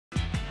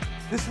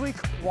This week,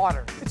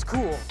 water. It's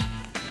cool.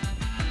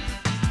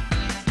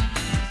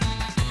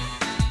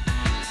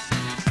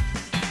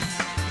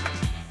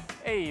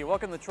 Hey,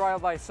 welcome to Trial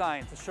by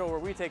Science, a show where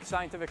we take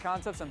scientific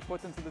concepts and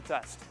put them to the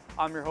test.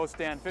 I'm your host,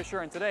 Dan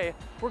Fisher, and today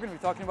we're going to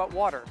be talking about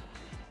water.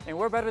 And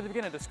where better to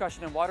begin a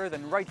discussion on water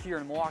than right here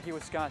in Milwaukee,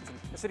 Wisconsin,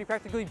 a city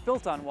practically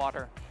built on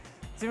water.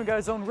 It's even got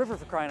its own river,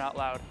 for crying out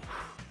loud.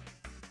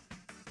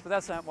 But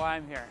that's not why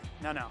I'm here.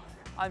 No.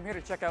 I'm here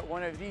to check out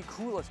one of the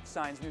coolest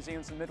science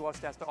museums the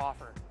Midwest has to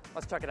offer.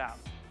 Let's check it out.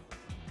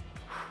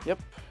 Yep,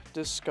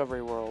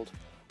 Discovery World.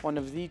 One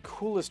of the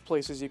coolest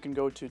places you can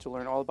go to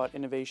learn all about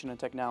innovation and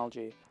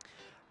technology.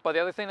 But the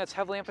other thing that's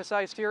heavily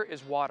emphasized here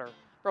is water.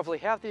 Roughly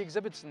half the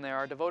exhibits in there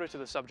are devoted to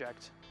the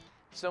subject.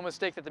 It's no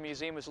mistake that the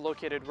museum is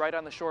located right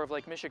on the shore of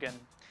Lake Michigan.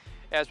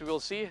 As we will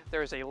see,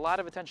 there is a lot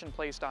of attention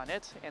placed on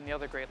it and the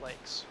other Great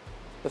Lakes.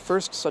 The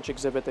first such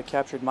exhibit that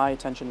captured my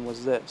attention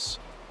was this,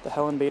 the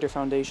Helen Bader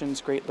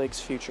Foundation's Great Lakes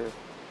Future.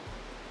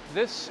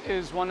 This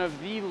is one of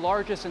the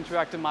largest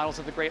interactive models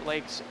of the Great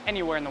Lakes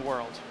anywhere in the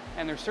world,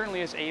 and there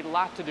certainly is a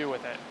lot to do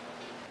with it.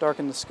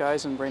 Darken the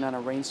skies and bring on a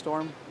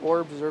rainstorm,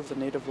 or observe the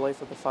native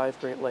life of the 5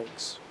 Great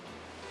Lakes.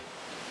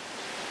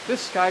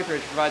 This sky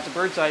bridge provides a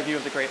bird's eye view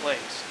of the Great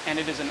Lakes, and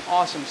it is an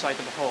awesome sight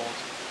to behold.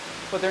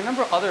 But there are a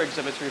number of other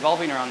exhibits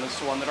revolving around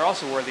this one that are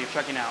also worthy of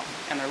checking out,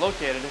 and they're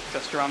located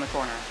just around the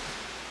corner.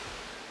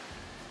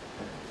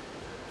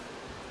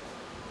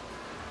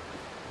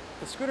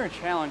 The Schooner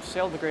Challenge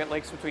sailed the Great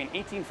Lakes between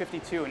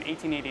 1852 and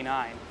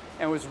 1889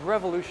 and was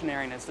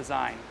revolutionary in its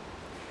design.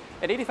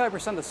 At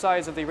 85% the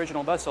size of the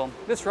original vessel,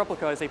 this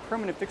replica is a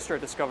permanent fixture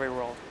at Discovery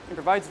World and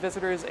provides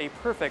visitors a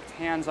perfect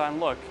hands-on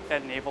look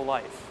at naval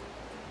life.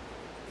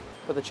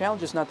 But the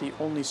Challenge is not the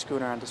only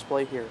schooner on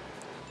display here.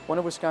 One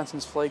of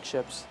Wisconsin's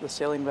flagships, the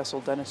sailing vessel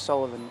Dennis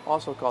Sullivan,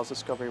 also calls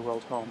Discovery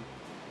World home.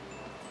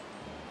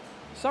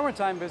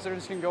 Summertime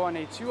visitors can go on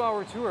a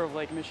 2-hour tour of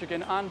Lake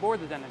Michigan on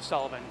board the Dennis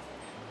Sullivan.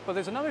 But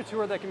there's another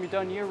tour that can be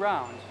done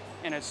year-round,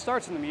 and it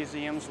starts in the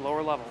museum's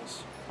lower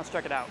levels. Let's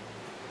check it out.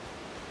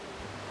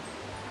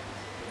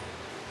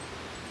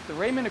 The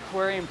Raymond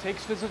Aquarium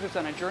takes visitors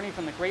on a journey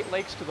from the Great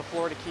Lakes to the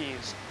Florida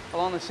Keys,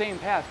 along the same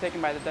path taken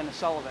by the Dennis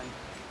Sullivan.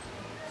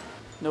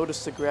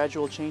 Notice the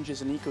gradual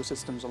changes in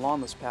ecosystems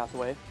along this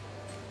pathway.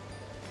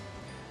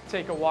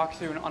 Take a walk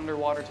through an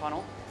underwater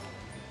tunnel,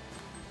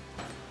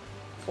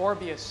 or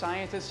be a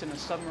scientist in a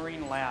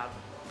submarine lab.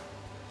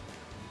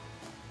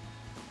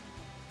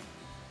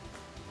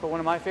 But one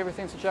of my favorite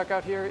things to check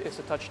out here is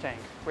the touch tank,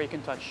 where you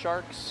can touch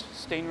sharks,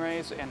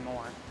 stingrays, and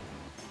more.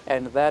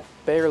 And that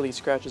barely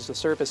scratches the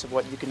surface of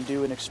what you can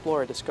do and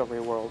explore at Discovery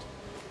World.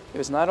 If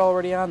it's not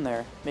already on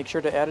there, make sure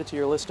to add it to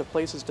your list of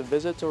places to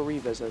visit or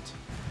revisit.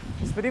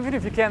 But even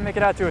if you can't make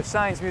it out to a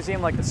science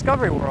museum like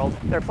Discovery World,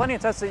 there are plenty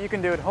of tests that you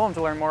can do at home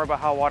to learn more about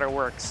how water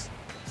works.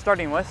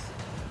 Starting with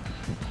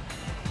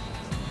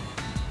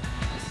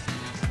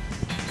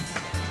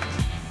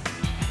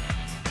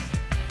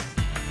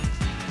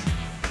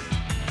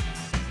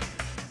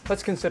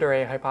let's consider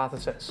a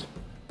hypothesis.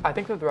 I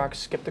think that the rock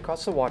skipped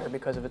across the water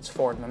because of its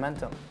forward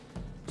momentum.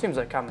 Seems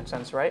like common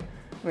sense, right?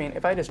 I mean,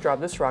 if I just drop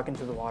this rock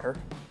into the water,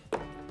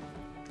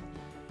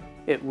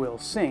 it will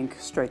sink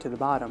straight to the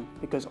bottom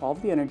because all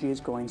of the energy is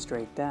going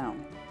straight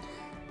down.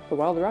 But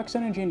while the rock's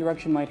energy and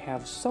direction might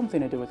have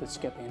something to do with its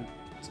skipping,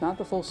 it's not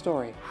the full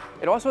story.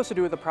 It also has to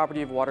do with a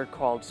property of water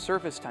called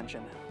surface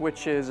tension,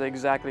 which is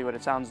exactly what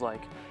it sounds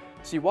like.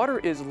 See, water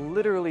is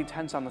literally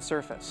tense on the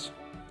surface.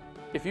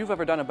 If you've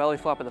ever done a belly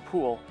flop at the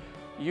pool,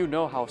 you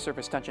know how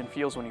surface tension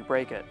feels when you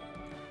break it.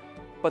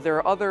 But there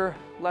are other,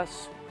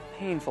 less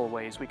painful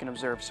ways we can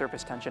observe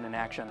surface tension in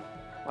action.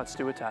 Let's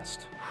do a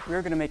test.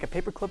 We're going to make a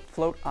paperclip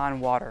float on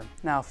water.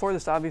 Now for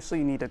this, obviously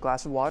you need a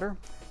glass of water,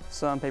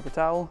 some paper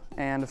towel,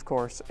 and of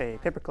course a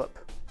paperclip.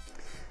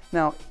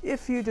 Now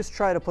if you just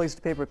try to place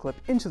the paperclip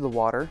into the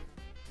water,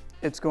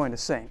 it's going to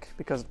sink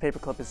because the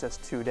paperclip is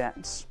just too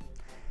dense.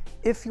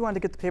 If you want to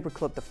get the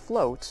paperclip to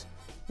float,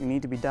 you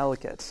need to be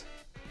delicate.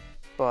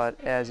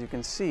 But as you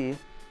can see,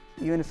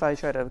 even if I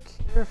try to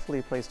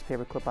carefully place the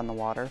paperclip on the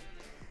water,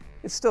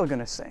 it's still going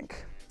to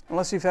sink.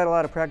 Unless you've had a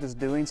lot of practice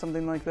doing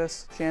something like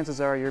this, chances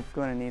are you're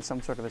going to need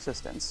some sort of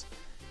assistance.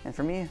 And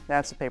for me,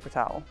 that's a paper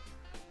towel.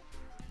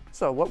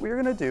 So what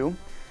we're going to do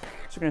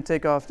is we're going to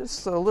take off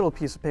just a little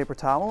piece of paper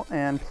towel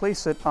and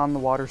place it on the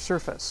water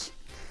surface.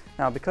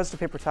 Now because the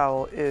paper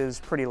towel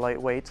is pretty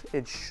lightweight,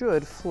 it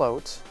should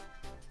float,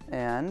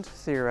 and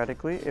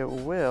theoretically it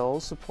will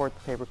support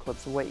the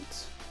paperclip's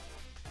weight.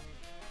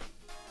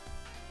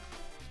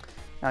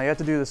 Now you have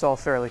to do this all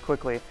fairly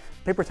quickly.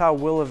 Paper towel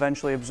will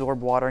eventually absorb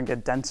water and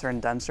get denser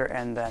and denser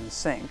and then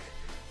sink.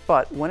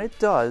 But when it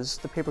does,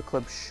 the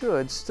paperclip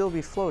should still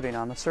be floating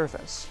on the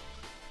surface.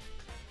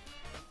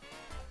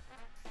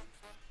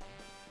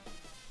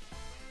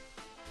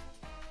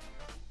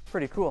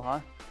 Pretty cool, huh?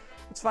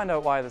 Let's find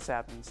out why this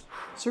happens.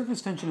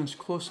 Surface tension is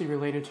closely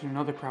related to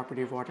another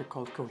property of water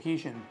called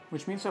cohesion,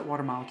 which means that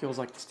water molecules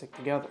like to stick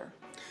together.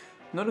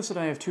 Notice that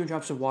I have 2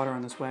 drops of water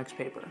on this wax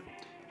paper.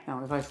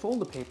 Now if I fold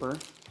the paper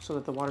so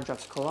that the water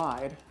drops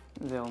collide,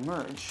 they'll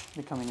merge,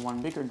 becoming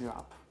one bigger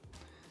drop.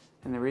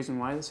 And the reason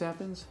why this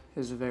happens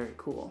is very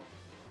cool.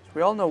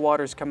 We all know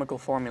water's chemical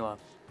formula: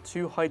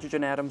 2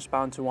 hydrogen atoms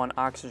bound to 1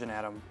 oxygen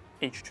atom,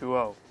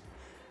 H2O.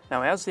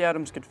 Now, as the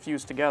atoms get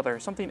fused together,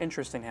 something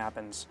interesting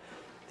happens.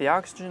 The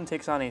oxygen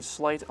takes on a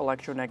slight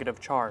electronegative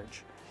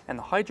charge, and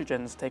the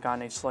hydrogens take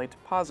on a slight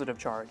positive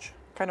charge,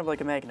 kind of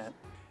like a magnet.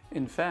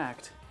 In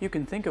fact, you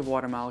can think of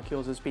water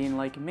molecules as being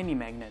like mini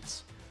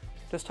magnets.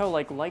 Just how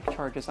like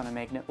charges on a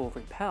magnet will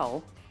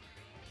repel,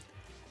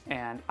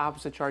 and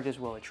opposite charges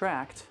will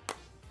attract,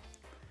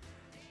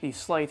 the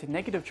slight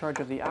negative charge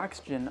of the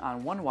oxygen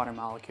on one water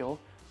molecule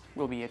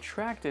will be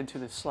attracted to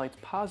the slight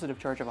positive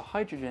charge of a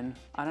hydrogen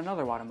on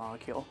another water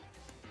molecule.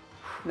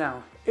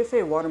 Now, if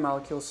a water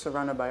molecule is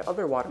surrounded by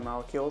other water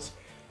molecules,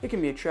 it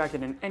can be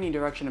attracted in any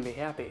direction and be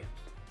happy.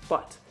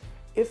 But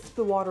if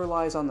the water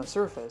lies on the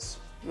surface,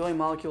 the only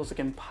molecules it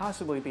can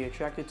possibly be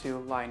attracted to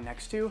lie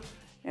next to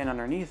and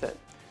underneath it,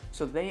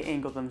 so they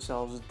angle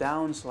themselves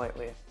down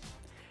slightly.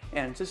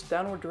 And it's this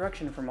downward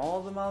direction from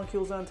all the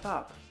molecules on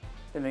top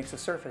that makes the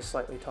surface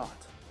slightly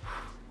taut.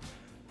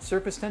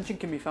 Surface tension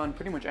can be found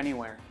pretty much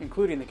anywhere,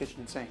 including the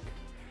kitchen sink.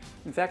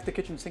 In fact, the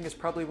kitchen sink is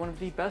probably one of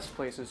the best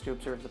places to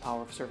observe the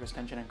power of surface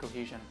tension and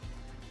cohesion.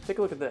 Take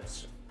a look at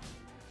this.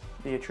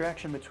 The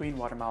attraction between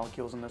water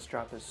molecules in this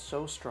drop is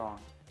so strong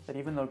that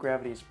even though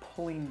gravity is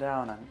pulling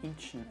down on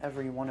each and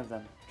every one of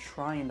them,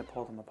 trying to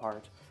pull them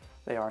apart,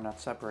 they are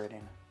not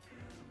separating.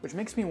 Which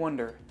makes me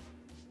wonder,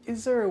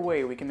 is there a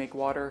way we can make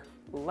water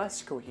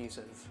less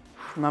cohesive?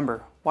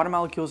 Remember, water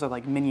molecules are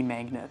like mini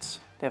magnets.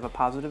 They have a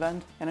positive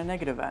end and a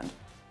negative end.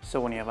 So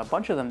when you have a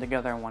bunch of them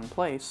together in one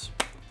place,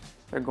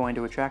 they're going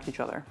to attract each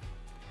other.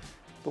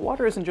 But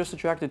water isn't just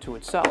attracted to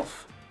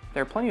itself.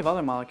 There are plenty of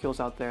other molecules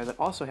out there that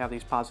also have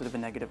these positive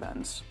and negative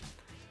ends.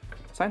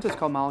 Scientists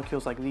call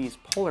molecules like these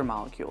polar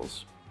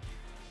molecules.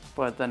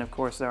 But then of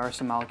course there are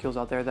some molecules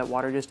out there that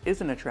water just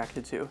isn't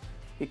attracted to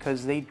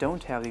because they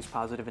don't have these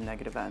positive and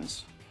negative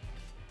ends.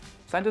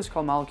 Scientists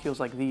call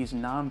molecules like these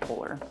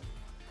nonpolar.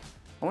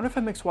 I wonder if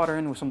I mix water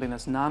in with something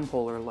that's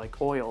nonpolar,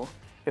 like oil,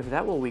 if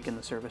that will weaken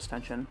the surface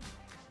tension.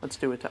 Let's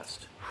do a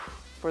test.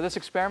 For this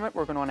experiment,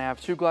 we're going to want to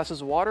have 2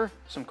 glasses of water,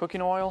 some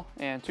cooking oil,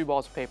 and 2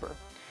 balls of paper.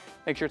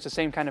 Make sure it's the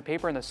same kind of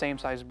paper and the same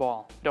size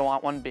ball. You don't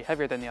want one to be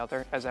heavier than the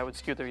other, as that would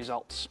skew the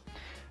results.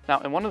 Now,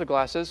 in one of the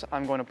glasses,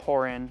 I'm going to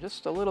pour in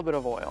just a little bit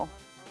of oil.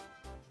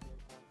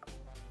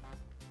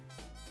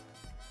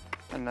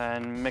 And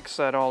then mix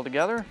that all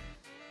together.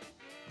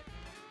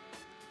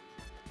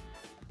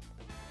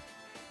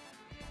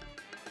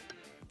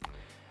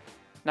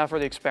 Now for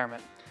the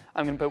experiment.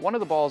 I'm going to put one of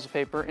the balls of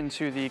paper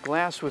into the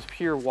glass with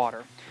pure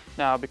water.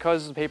 Now,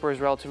 because the paper is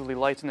relatively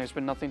light and there's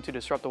been nothing to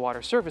disrupt the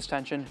water's surface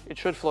tension, it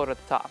should float at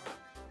the top.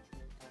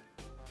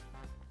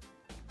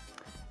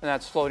 And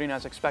that's floating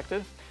as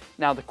expected.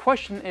 Now the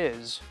question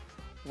is,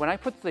 when I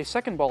put the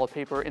second ball of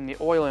paper in the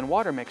oil and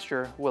water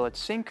mixture, will it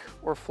sink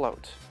or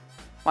float?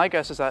 My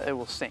guess is that it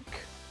will sink.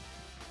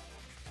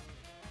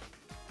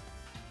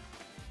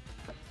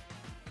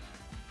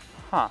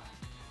 Huh,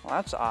 well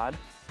that's odd.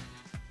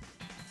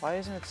 Why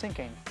isn't it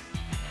sinking?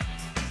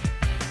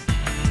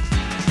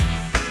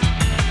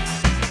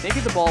 Maybe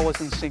the ball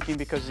wasn't sinking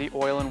because the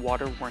oil and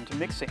water weren't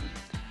mixing.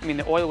 I mean,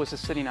 the oil was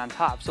just sitting on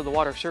top, so the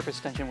water surface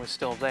tension was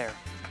still there.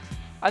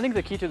 I think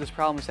the key to this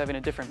problem is having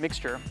a different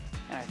mixture,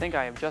 and I think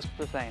I have just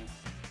the thing.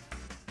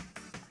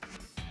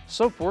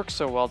 Soap works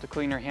so well to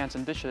clean your hands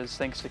and dishes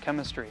thanks to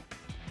chemistry.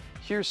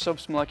 Here's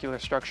soap's molecular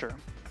structure.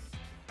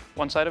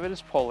 One side of it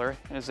is polar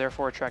and is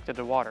therefore attracted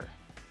to water,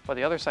 but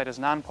the other side is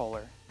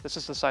nonpolar. This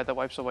is the side that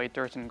wipes away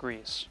dirt and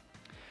grease.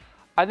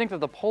 I think that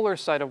the polar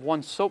side of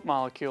one soap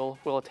molecule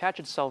will attach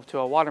itself to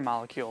a water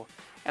molecule,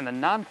 and the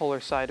nonpolar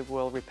side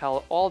will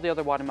repel all the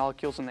other water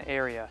molecules in the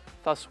area,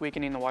 thus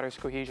weakening the water's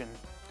cohesion.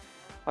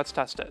 Let's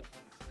test it.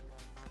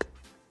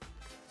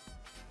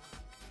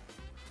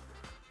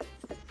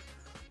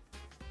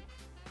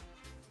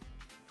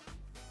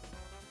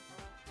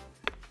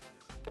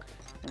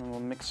 And we'll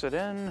mix it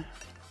in.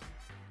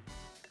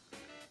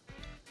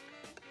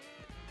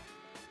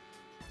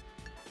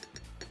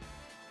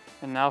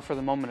 And now for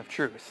the moment of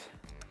truth.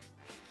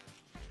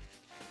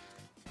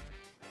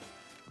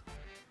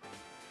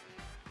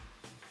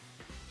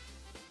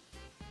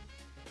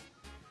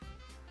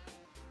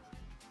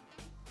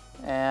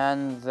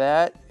 And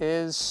that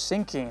is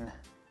sinking.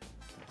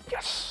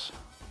 Yes!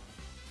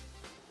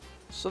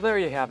 So there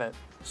you have it.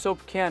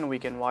 Soap can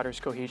weaken water's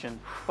cohesion,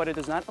 but it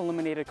does not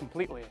eliminate it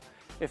completely.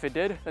 If it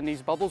did, then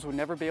these bubbles would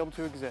never be able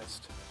to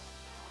exist.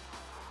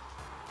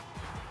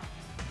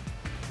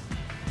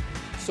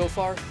 So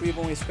far, we've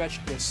only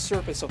scratched the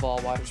surface of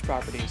all water's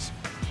properties.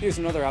 Here's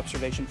another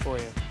observation for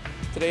you.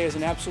 Today is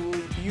an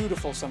absolutely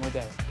beautiful summer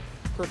day.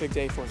 Perfect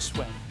day for a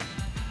swim.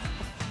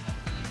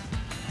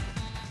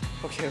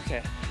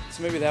 Okay,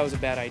 so maybe that was a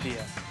bad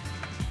idea.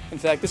 In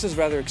fact, this is a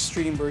rather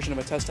extreme version of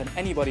a test that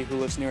anybody who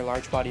lives near a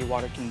large body of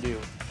water can do.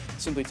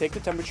 Simply take the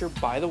temperature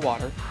by the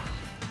water,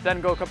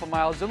 then go a couple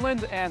miles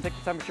inland and take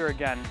the temperature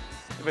again.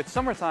 If it's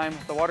summertime,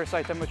 the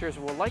waterside temperatures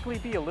will likely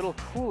be a little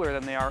cooler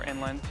than they are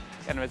inland,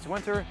 and if it's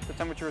winter, the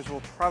temperatures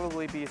will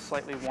probably be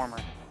slightly warmer.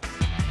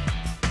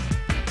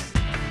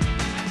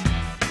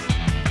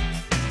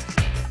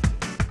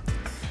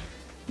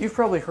 You've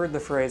probably heard the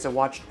phrase, "a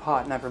watched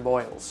pot never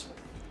boils."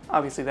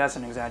 Obviously that's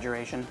an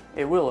exaggeration.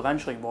 It will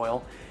eventually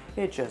boil.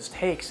 It just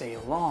takes a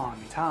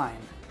long time.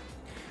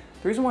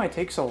 The reason why it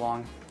takes so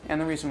long,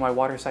 and the reason why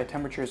waterside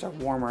temperatures are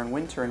warmer in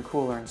winter and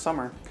cooler in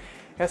summer,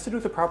 has to do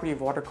with the property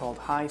of water called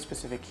high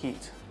specific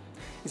heat.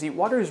 You see,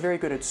 water is very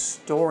good at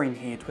storing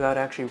heat without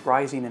actually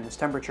rising in its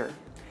temperature.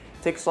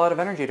 It takes a lot of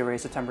energy to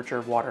raise the temperature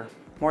of water,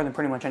 more than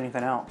pretty much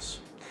anything else.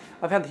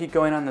 I've had the heat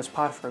going on in this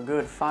pot for a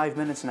good 5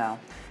 minutes now,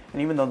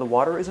 and even though the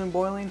water isn't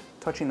boiling,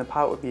 touching the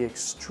pot would be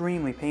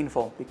extremely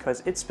painful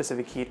because its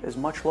specific heat is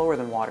much lower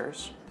than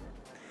water's.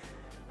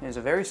 It is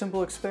a very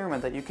simple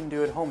experiment that you can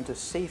do at home to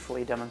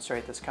safely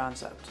demonstrate this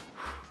concept.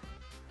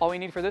 All we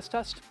need for this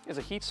test is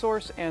a heat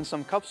source and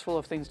some cups full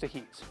of things to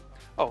heat.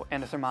 Oh,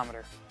 and a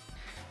thermometer.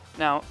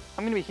 Now,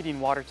 I'm going to be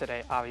heating water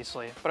today,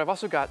 obviously, but I've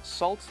also got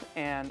salt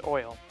and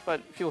oil,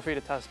 but feel free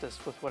to test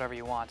this with whatever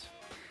you want.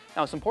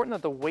 Now, it's important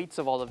that the weights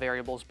of all the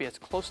variables be as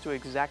close to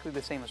exactly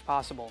the same as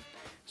possible.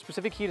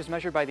 Specific heat is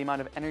measured by the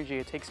amount of energy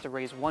it takes to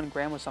raise 1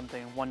 gram of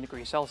something 1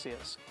 degree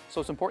Celsius,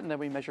 so it's important that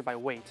we measure by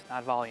weight,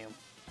 not volume.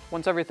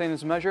 Once everything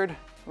is measured,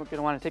 we're going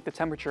to want to take the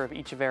temperature of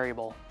each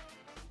variable.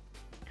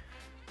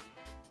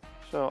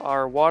 So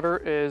our water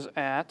is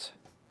at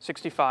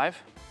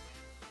 65.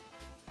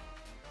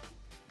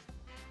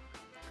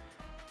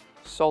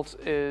 Salt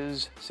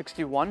is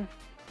 61.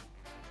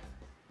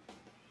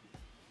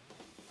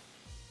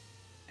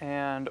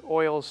 And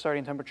oil's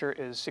starting temperature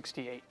is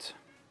 68.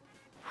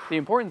 The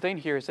important thing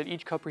here is that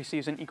each cup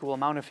receives an equal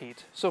amount of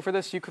heat. So for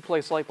this, you could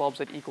place light bulbs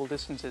at equal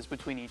distances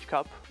between each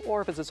cup, or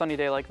if it's a sunny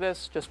day like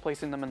this, just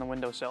placing them in the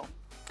windowsill.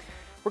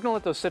 We're going to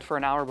let those sit for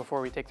an hour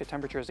before we take the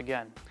temperatures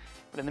again.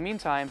 But in the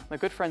meantime, my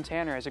good friend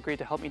Tanner has agreed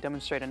to help me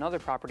demonstrate another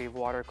property of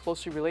water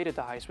closely related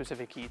to high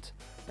specific heat.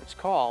 It's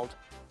called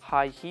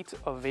high heat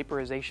of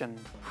vaporization.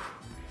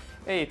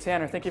 Hey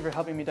Tanner, thank you for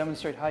helping me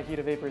demonstrate high heat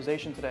of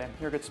vaporization today.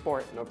 You're a good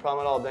sport. No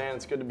problem at all, Dan.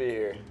 It's good to be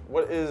here.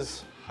 What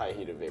is high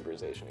heat of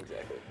vaporization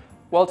exactly?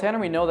 Well, Tanner,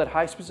 we know that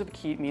high specific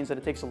heat means that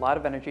it takes a lot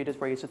of energy to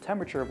raise the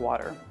temperature of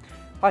water.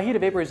 High heat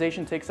of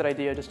vaporization takes that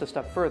idea just a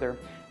step further.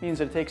 It means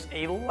that it takes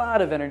a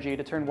lot of energy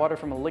to turn water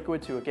from a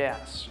liquid to a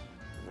gas.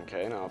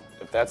 Okay, now,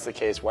 if that's the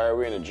case, why are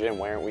we in a gym?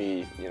 Why aren't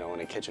we, in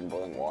a kitchen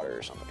boiling water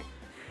or something?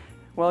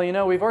 Well,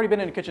 we've already been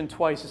in the kitchen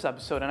twice this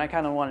episode, and I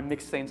kind of want to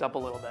mix things up a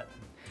little bit.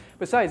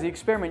 Besides, the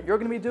experiment you're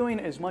going to be doing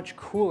is much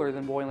cooler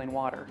than boiling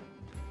water.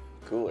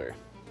 Cooler?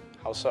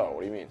 How so?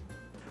 What do you mean?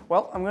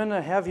 Well, I'm going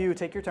to have you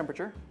take your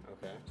temperature.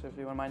 Okay. So if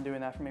you wouldn't mind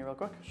doing that for me real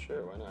quick.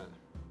 Sure, why not?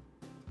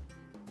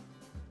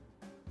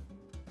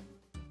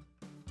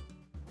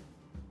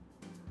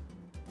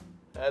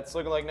 That's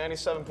looking like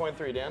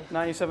 97.3, Dan.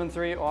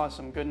 97.3,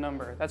 awesome, good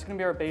number. That's going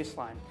to be our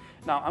baseline.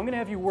 Now, I'm going to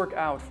have you work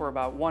out for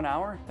about 1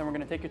 hour, then we're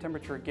going to take your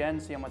temperature again,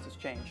 see how much it's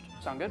changed.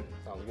 Sound good?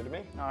 Sounds good to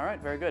me. All right,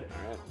 very good.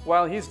 All right.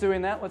 While he's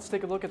doing that, let's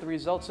take a look at the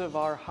results of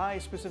our high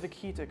specific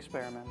heat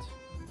experiment.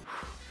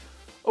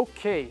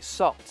 Okay,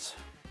 salt.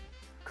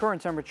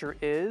 Current temperature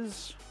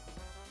is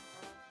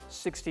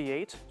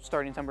 68.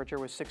 Starting temperature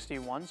was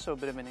 61, so a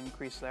bit of an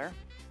increase there.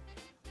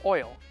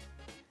 Oil.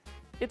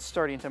 Its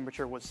starting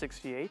temperature was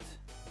 68,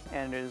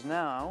 and it is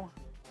now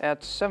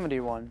at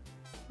 71.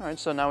 All right,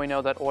 so now we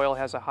know that oil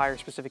has a higher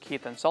specific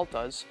heat than salt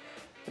does,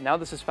 but now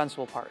the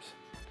suspenseful part.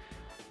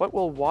 What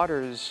will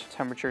water's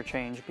temperature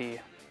change be?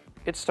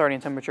 Its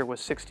starting temperature was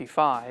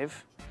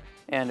 65,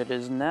 and it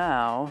is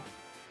now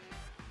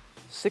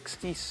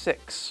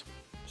 66.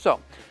 So,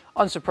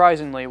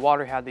 unsurprisingly,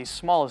 water had the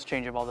smallest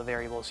change of all the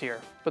variables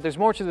here. But there's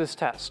more to this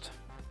test.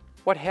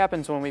 What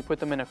happens when we put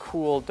them in a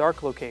cool,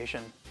 dark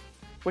location?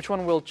 Which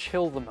one will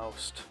chill the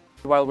most?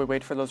 While we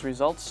wait for those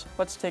results,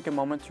 let's take a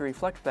moment to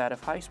reflect that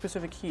if high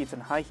specific heat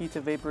and high heat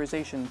of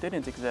vaporization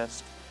didn't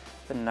exist,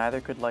 then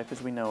neither could life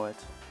as we know it.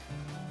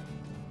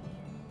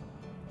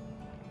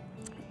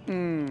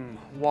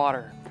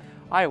 Water.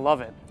 I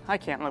love it. I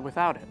can't live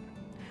without it.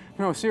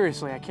 No,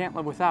 seriously, I can't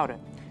live without it.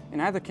 And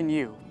neither can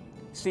you.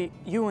 See,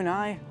 you and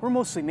I, we're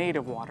mostly made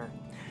of water.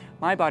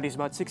 My body's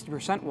about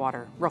 60%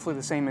 water, roughly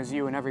the same as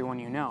you and everyone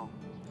you know.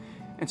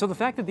 And so the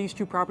fact that these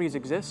two properties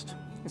exist,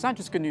 it's not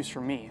just good news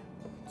for me.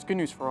 It's good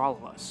news for all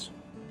of us.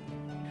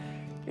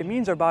 It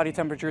means our body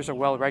temperatures are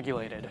well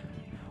regulated.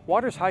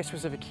 Water's high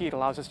specific heat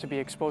allows us to be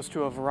exposed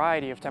to a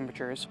variety of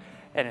temperatures,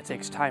 and it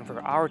takes time for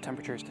our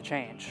temperatures to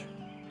change.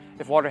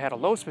 If water had a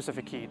low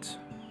specific heat,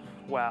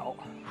 well,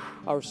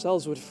 our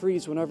cells would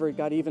freeze whenever it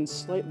got even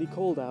slightly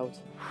cold out.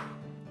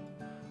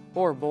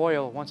 Or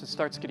boil once it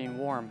starts getting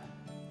warm.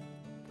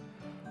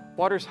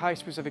 Water's high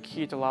specific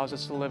heat allows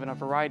us to live in a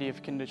variety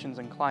of conditions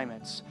and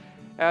climates,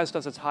 as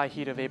does its high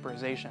heat of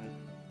vaporization.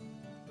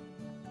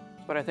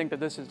 But I think that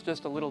this is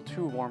just a little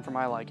too warm for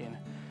my liking.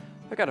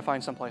 I've got to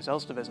find someplace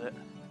else to visit.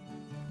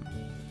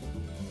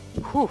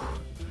 Whew,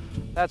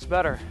 that's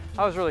better.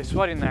 I was really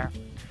sweating there.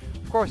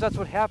 Of course, that's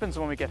what happens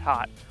when we get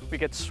hot. We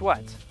get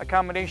sweat, a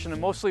combination of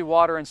mostly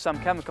water and some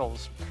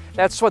chemicals.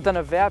 That sweat then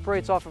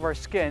evaporates off of our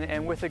skin,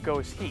 and with it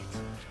goes heat.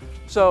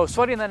 So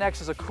sweating then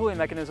acts as a cooling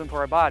mechanism for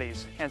our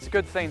bodies, and it's a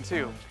good thing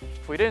too.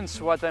 If we didn't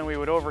sweat, then we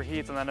would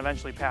overheat and then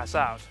eventually pass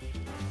out.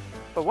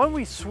 But when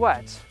we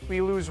sweat,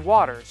 we lose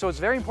water, so it's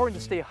very important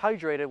to stay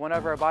hydrated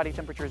whenever our body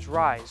temperatures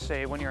rise,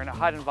 say when you're in a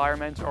hot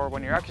environment or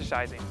when you're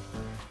exercising.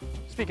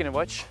 Speaking of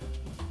which,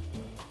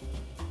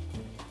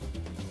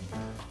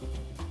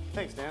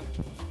 Thanks, Dan.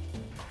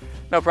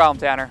 no problem,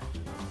 Tanner.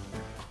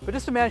 But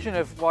just imagine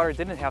if water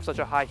didn't have such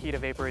a high heat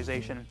of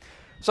vaporization.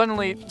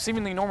 Suddenly,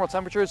 seemingly normal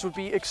temperatures would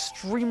be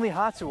extremely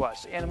hot to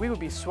us, and we would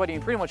be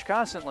sweating pretty much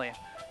constantly,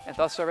 and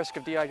thus our risk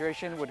of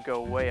dehydration would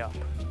go way up.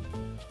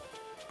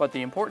 But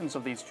the importance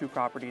of these two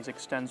properties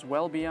extends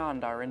well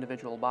beyond our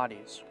individual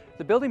bodies.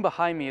 The building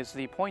behind me is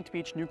the Point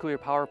Beach nuclear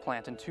power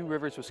plant in Two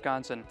Rivers,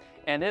 Wisconsin,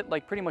 and it,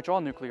 like pretty much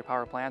all nuclear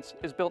power plants,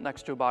 is built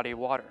next to a body of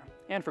water,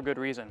 and for good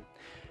reason.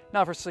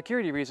 Now, for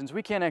security reasons,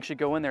 we can't actually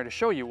go in there to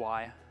show you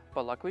why,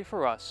 but luckily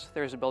for us,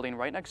 there's a building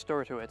right next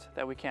door to it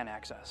that we can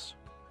access.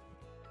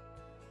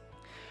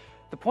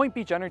 The Point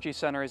Beach Energy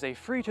Center is a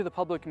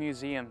free-to-the-public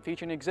museum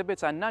featuring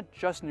exhibits on not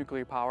just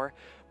nuclear power,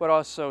 but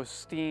also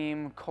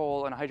steam,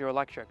 coal, and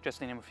hydroelectric, just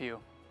to name a few.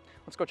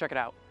 Let's go check it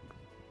out.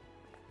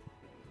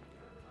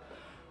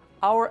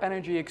 Our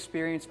energy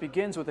experience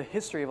begins with a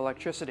history of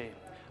electricity,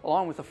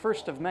 along with the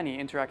first of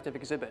many interactive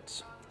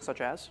exhibits,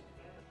 such as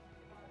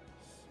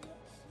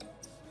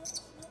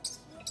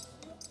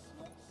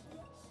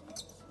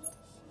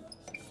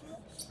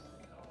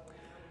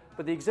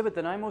but the exhibit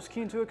that I'm most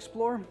keen to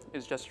explore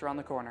is just around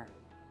the corner.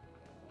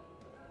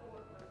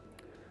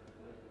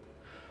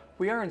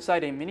 We are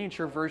inside a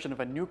miniature version of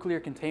a nuclear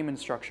containment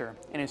structure,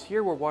 and it's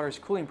here where water's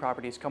cooling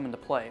properties come into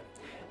play.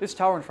 This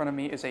tower in front of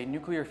me is a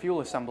nuclear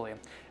fuel assembly.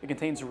 It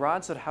contains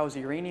rods that house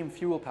uranium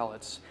fuel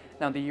pellets.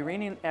 Now, the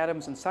uranium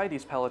atoms inside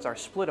these pellets are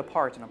split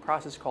apart in a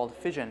process called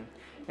fission,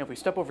 and if we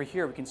step over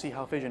here, we can see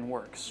how fission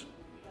works.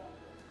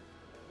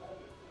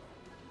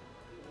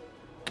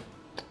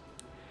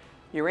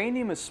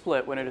 Uranium is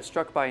split when it is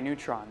struck by a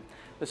neutron.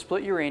 The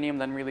split uranium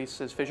then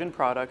releases fission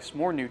products,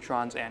 more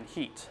neutrons, and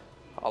heat.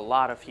 A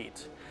lot of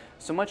heat.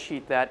 So much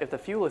heat that if the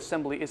fuel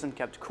assembly isn't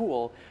kept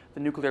cool, the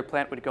nuclear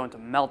plant would go into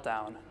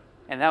meltdown.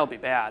 And that would be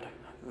bad.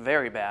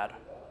 Very bad.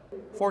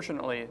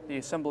 Fortunately, the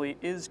assembly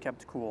is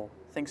kept cool,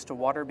 thanks to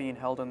water being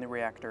held in the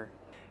reactor.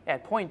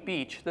 At Point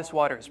Beach, this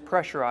water is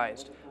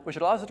pressurized, which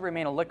allows it to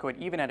remain a liquid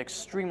even at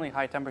extremely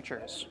high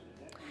temperatures.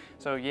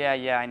 So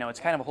yeah, I know, it's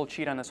kind of a whole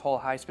cheat on this whole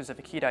high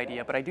specific heat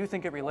idea, but I do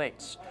think it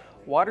relates.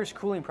 Water's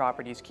cooling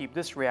properties keep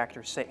this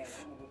reactor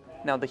safe.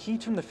 Now, the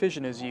heat from the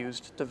fission is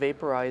used to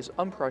vaporize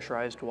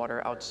unpressurized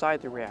water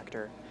outside the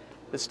reactor.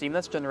 The steam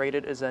that's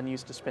generated is then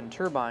used to spin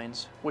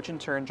turbines, which in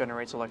turn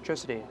generates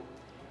electricity.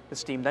 The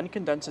steam then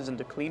condenses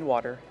into clean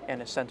water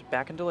and is sent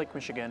back into Lake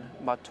Michigan,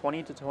 about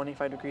 20 to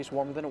 25 degrees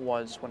warmer than it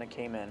was when it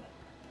came in.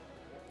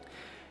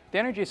 The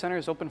Energy Center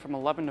is open from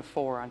 11 to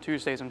 4 on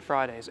Tuesdays and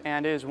Fridays,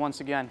 and is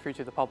once again free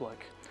to the public.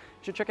 You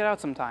should check it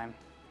out sometime.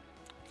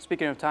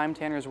 Speaking of time,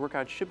 Tanner's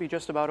workout should be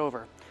just about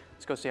over.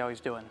 Let's go see how he's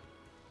doing.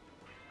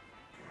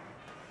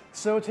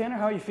 So Tanner,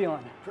 how are you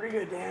feeling? Pretty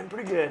good, Dan,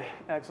 pretty good.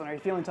 Excellent. Are you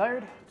feeling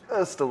tired?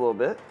 Just a little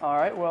bit. All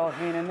right, well,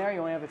 hang in there. You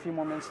only have a few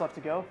more minutes left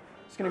to go.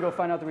 Just gonna go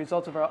find out the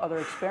results of our other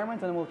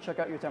experiment, and then we'll check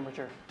out your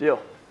temperature.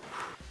 Deal.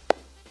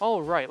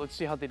 All right, let's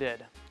see how they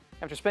did.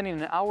 After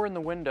spending an hour in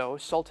the window,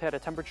 salt had a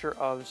temperature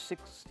of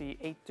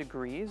 68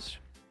 degrees,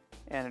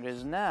 and it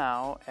is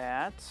now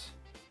at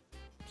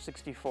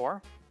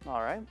 64.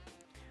 All right.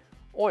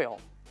 Oil.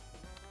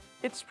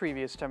 Its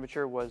previous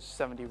temperature was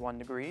 71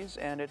 degrees,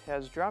 and it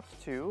has dropped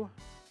to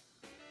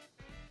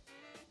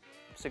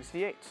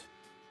 68.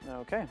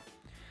 Okay.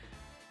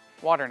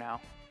 Water now.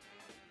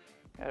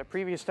 At a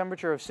previous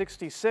temperature of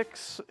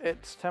 66,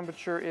 its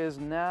temperature is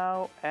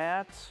now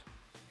at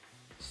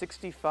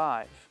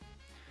 65.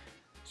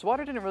 So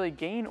water didn't really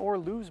gain or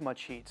lose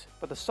much heat,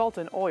 but the salt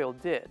and oil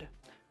did,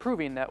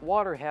 proving that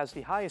water has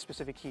the highest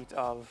specific heat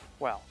of,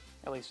 well,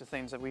 at least the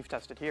things that we've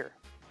tested here.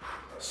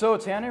 So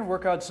Tanner,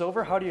 workout's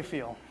over. How do you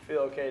feel? Feel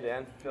okay,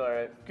 Dan. Feel all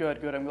right.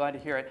 Good, good. I'm glad to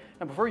hear it.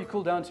 Now, before you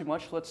cool down too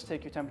much, let's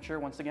take your temperature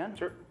once again.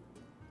 Sure.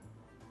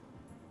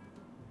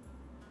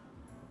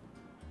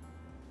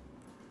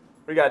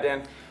 What do you got,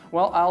 Dan?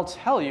 Well, I'll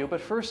tell you,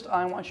 but first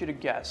I want you to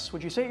guess.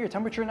 Would you say your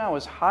temperature now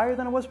is higher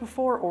than it was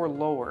before or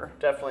lower?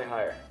 Definitely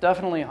higher.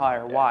 Definitely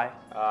higher. Yeah. Why?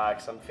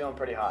 Because I'm feeling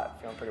pretty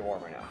hot. Feeling pretty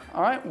warm right now.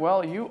 All right,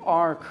 well, you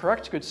are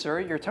correct, good sir.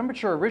 Your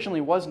temperature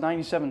originally was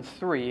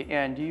 97.3,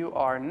 and you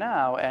are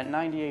now at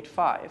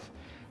 98.5.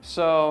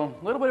 So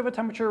a little bit of a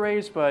temperature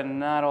raise, but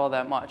not all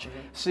that much.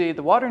 See,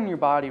 the water in your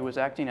body was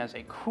acting as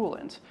a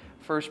coolant,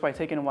 first by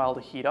taking a while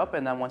to heat up,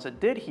 and then once it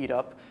did heat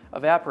up,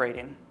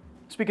 evaporating.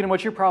 Speaking of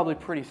which, you're probably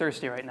pretty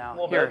thirsty right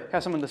now. Here,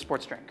 have some of the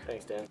sports drink.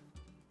 Thanks, Dan.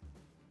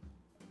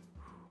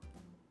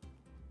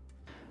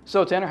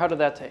 So, Tanner, how did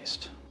that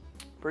taste?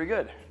 Pretty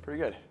good,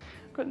 pretty good.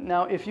 Good.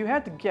 Now, if you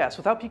had to guess,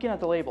 without peeking at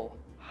the label,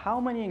 how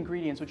many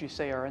ingredients would you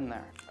say are in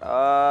there?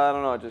 I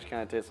don't know, it just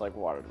kind of tastes like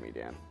water to me,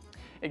 Dan.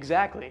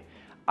 Exactly.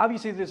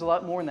 Obviously, there's a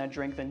lot more in that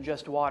drink than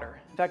just water.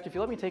 In fact, if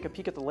you let me take a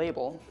peek at the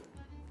label,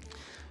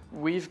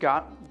 we've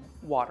got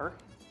water,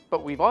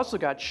 but we've also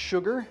got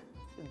sugar,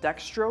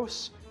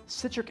 dextrose,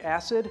 citric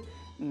acid,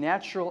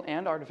 natural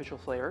and artificial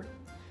flavor,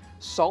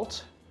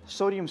 salt,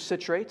 sodium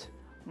citrate,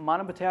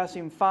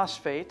 monopotassium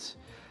phosphate,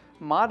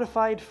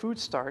 modified food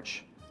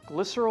starch,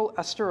 glycerol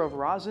ester of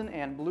rosin,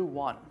 and blue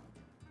 1.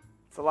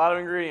 It's a lot of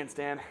ingredients,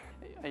 Dan.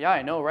 Yeah,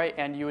 I know, right?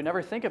 And you would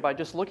never think about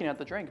just looking at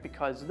the drink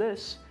because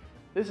this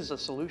is a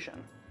solution.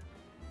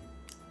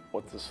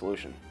 What's the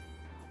solution?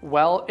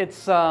 Well,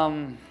 it's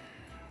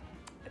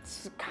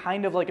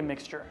kind of like a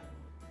mixture.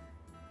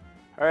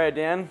 All right,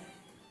 Dan.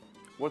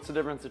 What's the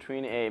difference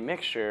between a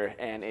mixture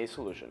and a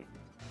solution?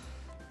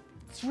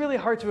 It's really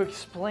hard to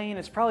explain.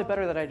 It's probably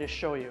better that I just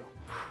show you.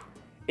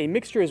 A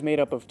mixture is made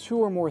up of two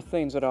or more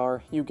things that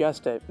are, you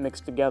guessed it,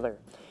 mixed together.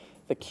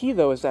 The key,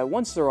 though, is that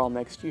once they're all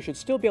mixed, you should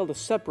still be able to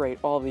separate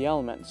all of the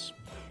elements.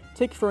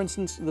 Take, for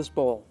instance, this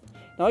bowl.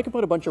 Now I can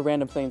put a bunch of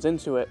random things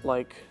into it,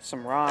 like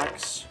some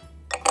rocks,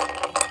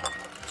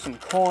 some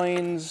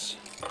coins,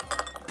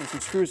 and some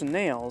screws and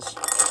nails,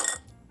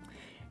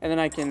 and then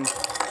I can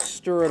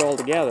stir it all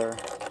together.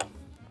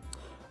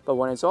 But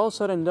when it's all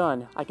said and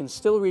done, I can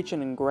still reach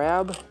in and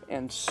grab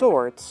and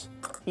sort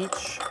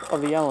each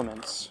of the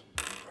elements.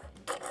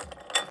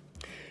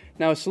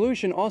 Now, a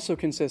solution also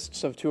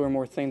consists of two or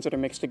more things that are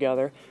mixed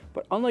together,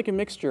 but unlike a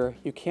mixture,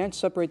 you can't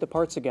separate the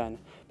parts again,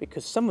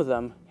 because some of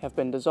them have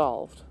been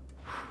dissolved.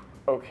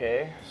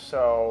 Okay,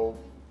 so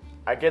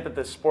I get that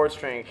this sports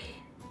drink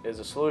is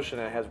a solution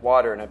and it has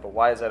water in it, but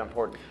why is that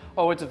important?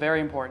 Oh, it's very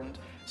important.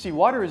 See,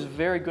 water is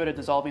very good at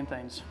dissolving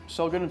things.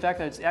 So good, in fact,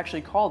 that it's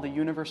actually called the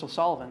universal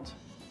solvent.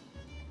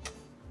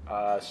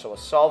 So a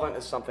solvent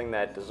is something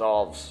that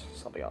dissolves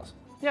something else.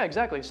 Yeah,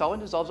 exactly.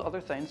 Solvent dissolves other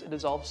things. It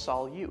dissolves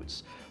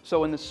solutes.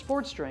 So in the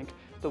sports drink,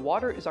 the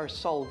water is our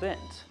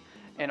solvent,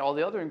 and all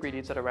the other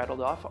ingredients that are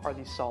rattled off are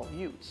the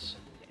solutes.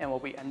 And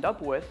what we end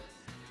up with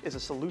is a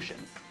solution.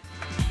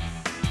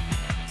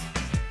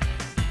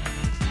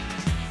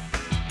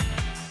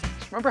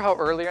 Remember how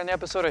earlier in the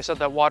episode I said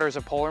that water is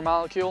a polar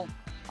molecule?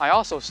 I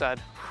also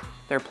said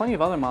There are plenty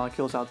of other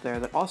molecules out there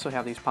that also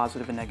have these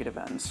positive and negative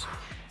ends.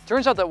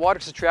 turns out that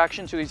water's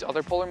attraction to these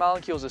other polar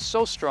molecules is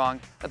so strong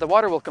that the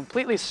water will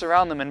completely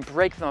surround them and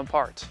break them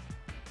apart.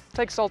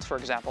 Take salt, for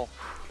example.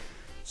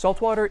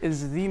 Saltwater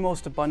is the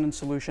most abundant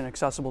solution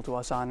accessible to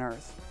us on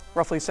Earth.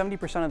 Roughly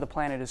 70% of the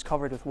planet is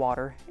covered with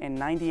water, and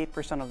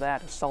 98% of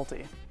that is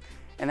salty.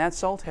 And that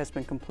salt has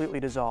been completely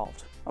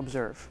dissolved.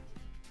 Observe.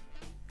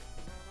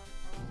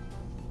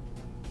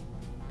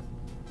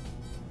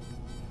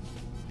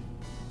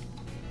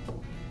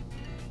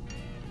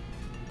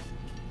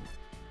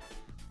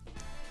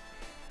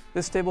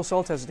 This table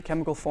salt has the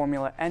chemical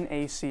formula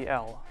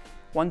NaCl,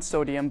 one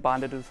sodium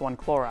bonded with one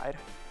chloride.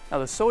 Now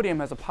the sodium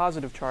has a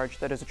positive charge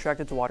that is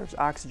attracted to water's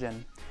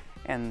oxygen,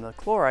 and the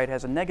chloride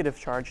has a negative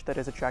charge that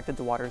is attracted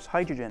to water's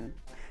hydrogen.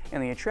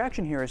 And the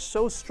attraction here is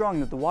so strong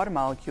that the water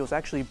molecules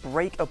actually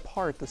break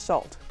apart the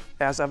salt.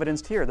 As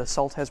evidenced here, the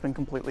salt has been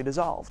completely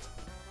dissolved.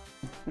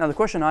 Now the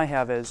question I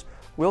have is,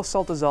 will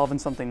salt dissolve in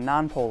something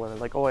nonpolar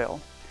like oil?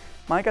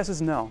 My guess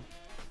is no.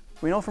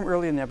 We know from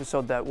earlier in the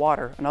episode that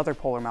water, another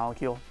polar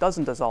molecule,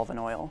 doesn't dissolve in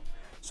oil,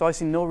 so I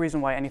see no reason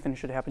why anything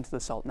should happen to the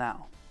salt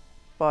now.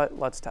 But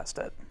let's test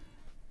it.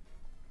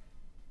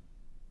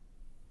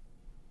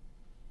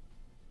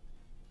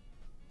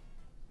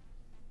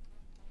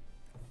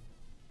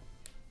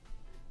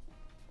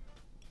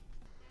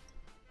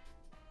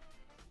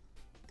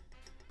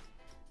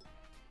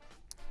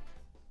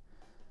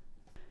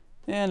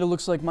 And it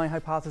looks like my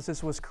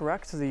hypothesis was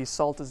correct. The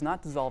salt is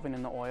not dissolving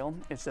in the oil,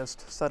 it's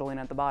just settling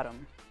at the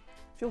bottom.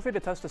 Feel free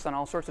to test this on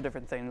all sorts of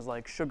different things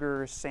like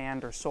sugar,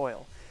 sand, or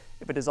soil.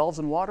 If it dissolves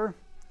in water,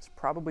 it's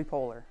probably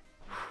polar.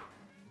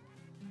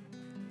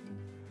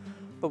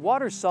 But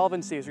water's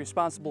solvency is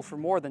responsible for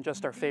more than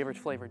just our favorite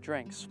flavored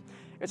drinks.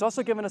 It's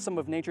also given us some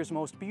of nature's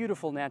most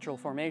beautiful natural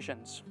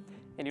formations.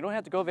 And you don't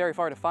have to go very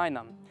far to find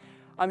them.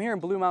 I'm here in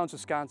Blue Mountains,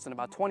 Wisconsin,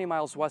 about 20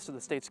 miles west of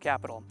the state's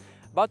capital,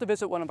 about to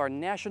visit one of our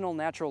national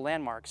natural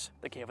landmarks,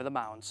 the Cave of the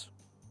Mounds.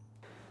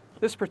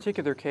 This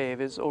particular cave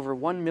is over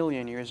 1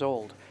 million years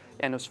old,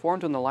 and was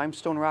formed when the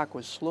limestone rock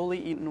was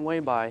slowly eaten away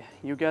by,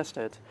 you guessed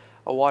it,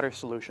 a water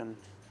solution.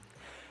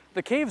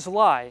 The caves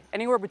lie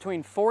anywhere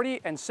between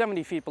 40 and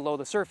 70 feet below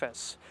the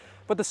surface,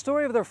 but the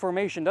story of their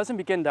formation doesn't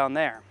begin down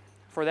there.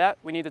 For that,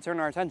 we need to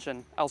turn our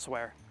attention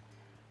elsewhere.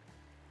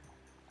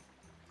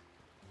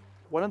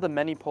 One of the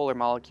many polar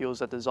molecules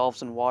that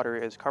dissolves in water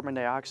is carbon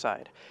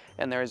dioxide,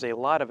 and there is a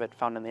lot of it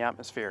found in the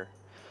atmosphere.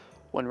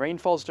 When rain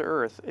falls to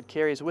Earth, it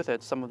carries with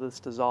it some of this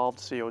dissolved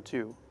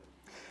CO2.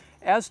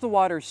 As the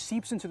water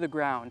seeps into the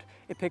ground,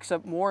 it picks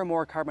up more and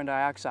more carbon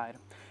dioxide.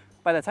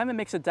 By the time it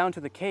makes it down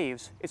to the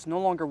caves, it's no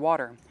longer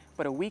water,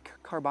 but a weak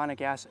carbonic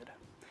acid.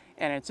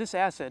 And it's this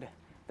acid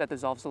that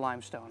dissolves the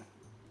limestone.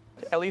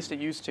 At least it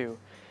used to.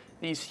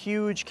 These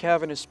huge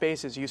cavernous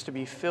spaces used to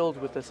be filled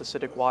with this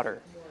acidic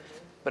water.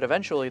 But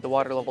eventually the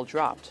water level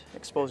dropped,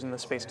 exposing the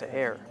space to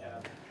air.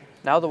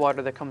 Now the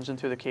water that comes in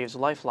through the cave's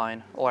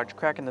lifeline, a large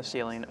crack in the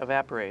ceiling,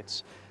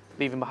 evaporates,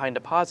 leaving behind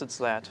deposits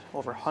that,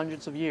 over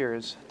hundreds of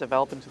years,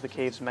 develop into the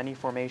cave's many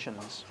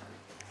formations.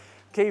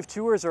 Cave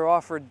tours are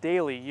offered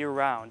daily,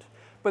 year-round,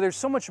 but there's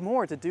so much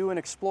more to do and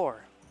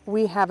explore.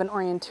 We have an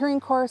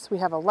orienteering course, we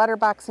have a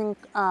letterboxing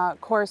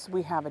course,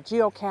 we have a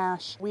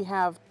geocache, we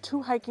have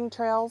 2 hiking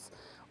trails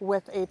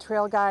with a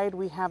trail guide,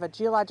 we have a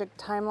geologic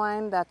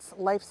timeline that's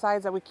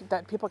life-size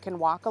that people can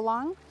walk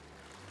along.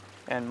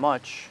 And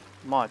much,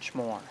 much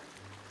more.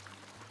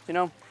 You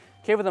know,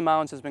 Cave of the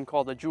Mountains has been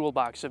called the jewel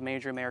box of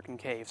major American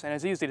caves, and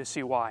it's easy to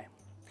see why.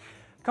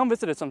 Come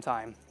visit it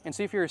sometime and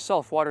see for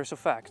yourself water's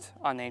effect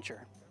on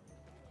nature.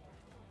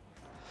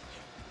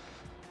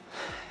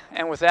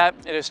 And with that,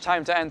 it is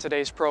time to end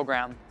today's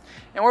program.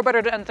 And we're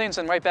better to end things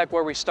than right back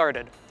where we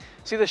started.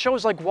 See, the show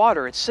is like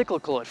water, it's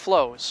cyclical, it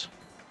flows.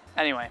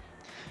 Anyway,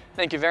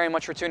 thank you very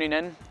much for tuning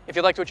in. If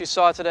you liked what you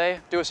saw today,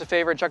 do us a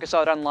favor and check us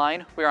out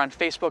online. We are on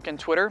Facebook and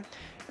Twitter.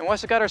 And we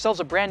also got ourselves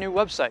a brand new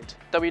website,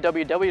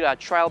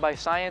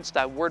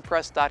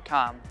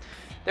 www.trialbyscience.wordpress.com.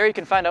 There you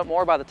can find out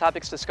more about the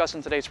topics discussed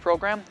in today's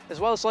program,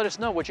 as well as let us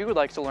know what you would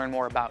like to learn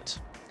more about.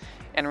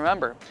 And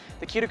remember,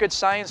 the key to good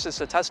science is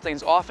to test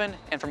things often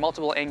and from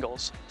multiple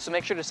angles, so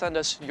make sure to send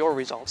us your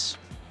results.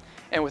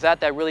 And with that,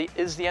 that really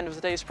is the end of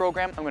today's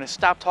program. I'm going to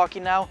stop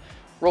talking now.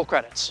 Roll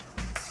credits.